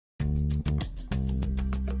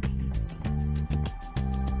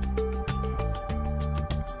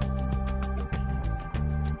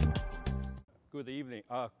Good evening.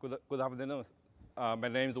 Good afternoon. My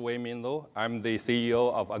name is Wei-Min. I'm the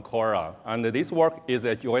CEO of Anchora. And this work is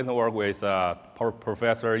a joint work with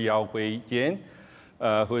Professor Jiao,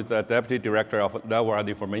 who is the Deputy Director of Network and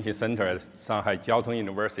Information Center at Shanghai Jiao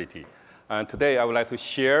University. And today, I would like to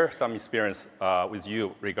share some experience with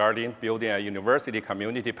you regarding building a university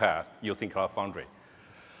community PaaS using Cloud Foundry.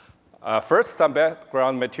 First, some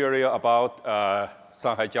background material about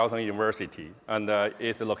Shanghai Jiao University. And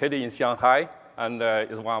it's located in Shanghai, and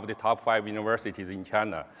is one of the top 5 universities in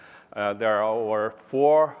China. There are over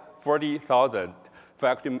 40,000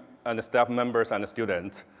 faculty and staff members and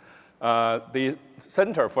students. The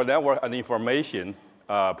Center for Network and Information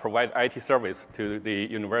provide IT service to the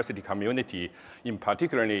university community, in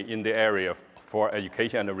particularly in the area for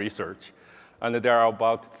education and research. And there are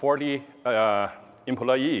about 40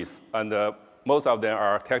 employees, and most of them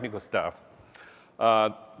are technical staff.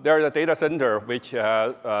 There is a data center which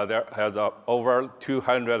has over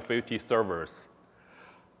 250 servers.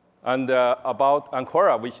 And about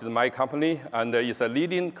Anchora, which is my company, and is a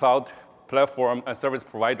leading cloud platform and service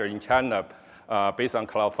provider in China based on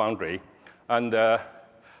Cloud Foundry. And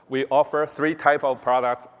we offer 3 types of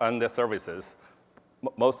products and services,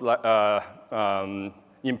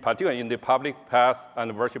 in particular in the public PaaS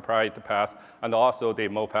and virtual private PaaS, and also the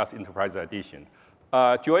MoPaaS Enterprise Edition.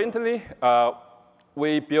 Jointly,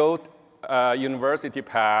 we built a university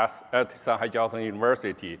PaaS at Shanghai Jiao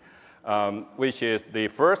University, which is the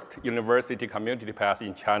first university community PaaS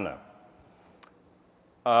in China.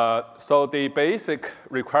 So the basic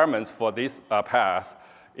requirements for this PaaS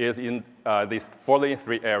is in these following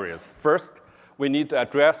 3 areas. First, we need to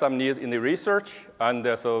address some needs in the research, and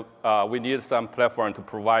so we need some platform to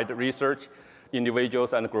provide research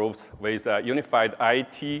individuals and groups with a unified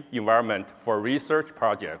IT environment for research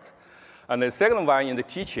projects. And the second one in the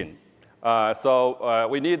teaching.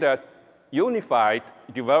 We need a unified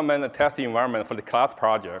development and testing environment for the class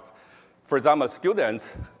projects. For example,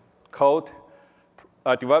 students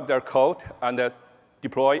develop their code and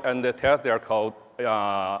deploy and test their code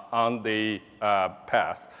on the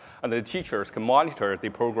PaaS. And the teachers can monitor the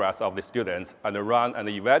progress of the students and run and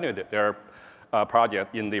evaluate their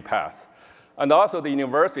project in the PaaS. And also the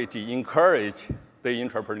university encourage the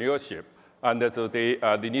entrepreneurship. And so they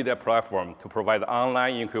need a platform to provide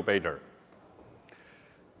online incubator.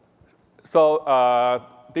 So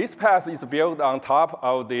this PaaS is built on top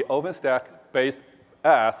of the OpenStack-based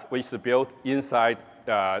PaaS, which is built inside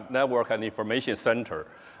the Network and Information Center.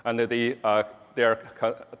 And there are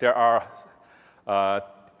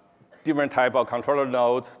different types of controller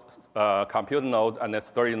nodes, compute nodes, and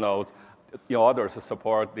storage nodes in order to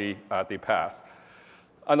support the PaaS.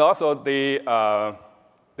 And also the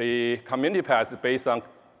community PaaS is based on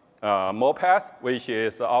MoPaaS, which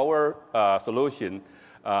is our solution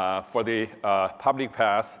for the public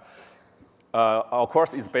PaaS. Of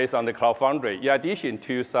course, it's based on the Cloud Foundry. In addition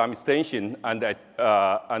to some extension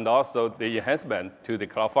and also the enhancement to the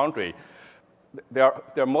Cloud Foundry, there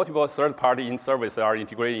are multiple third-party services that are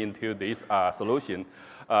integrated into this solution,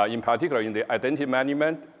 in particular in the identity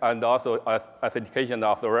management and also authentication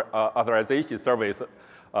authorization service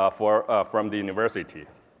from the university.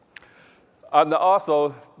 And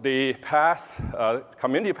also, the PaaS,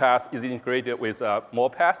 community PaaS is integrated with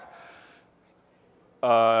MoPaaS.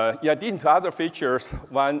 In addition to other features,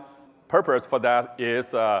 one purpose for that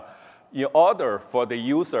is in order for the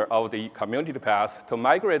user of the community PaaS to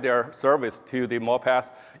migrate their service to the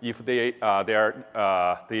MoPaaS if the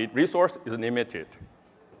resource is limited.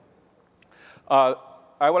 I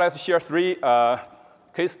would like to share 3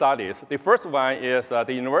 case studies. The first one is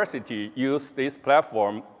the university used this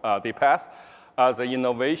platform, the PaaS, as an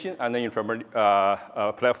innovation and an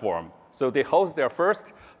platform. So they host their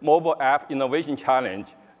first mobile app innovation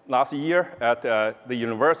challenge last year at the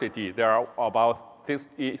university. There are about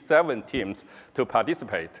 57 teams to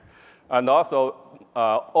participate. And also,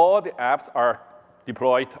 all the apps are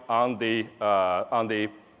deployed on the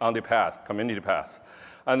PaaS, community PaaS.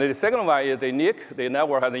 And the second one is the NIC, the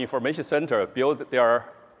Network and Information Center, built their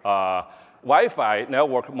Wi-Fi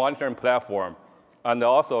network monitoring platform, and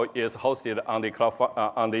also is hosted on the cloud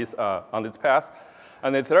on this PaaS.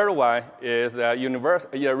 And the third one is a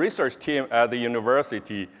research team at the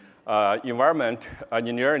university environment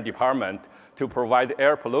engineering department to provide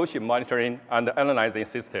air pollution monitoring and analyzing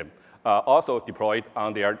system, also deployed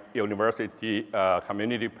on their university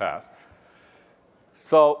community PaaS.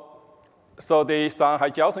 So the Shanghai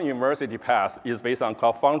Jiao University PaaS is based on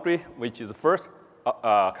Cloud Foundry, which is the first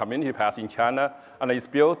community PaaS in China, and it's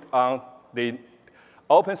built on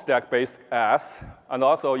OpenStack-based PaaS, and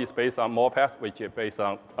also it's based on MoPaaS, which is based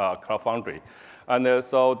on Cloud Foundry. And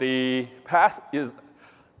so the PaaS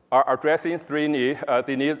are addressing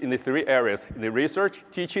the needs in the 3 areas: the research,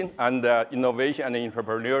 teaching, and innovation and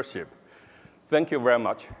entrepreneurship. Thank you very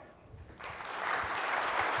much.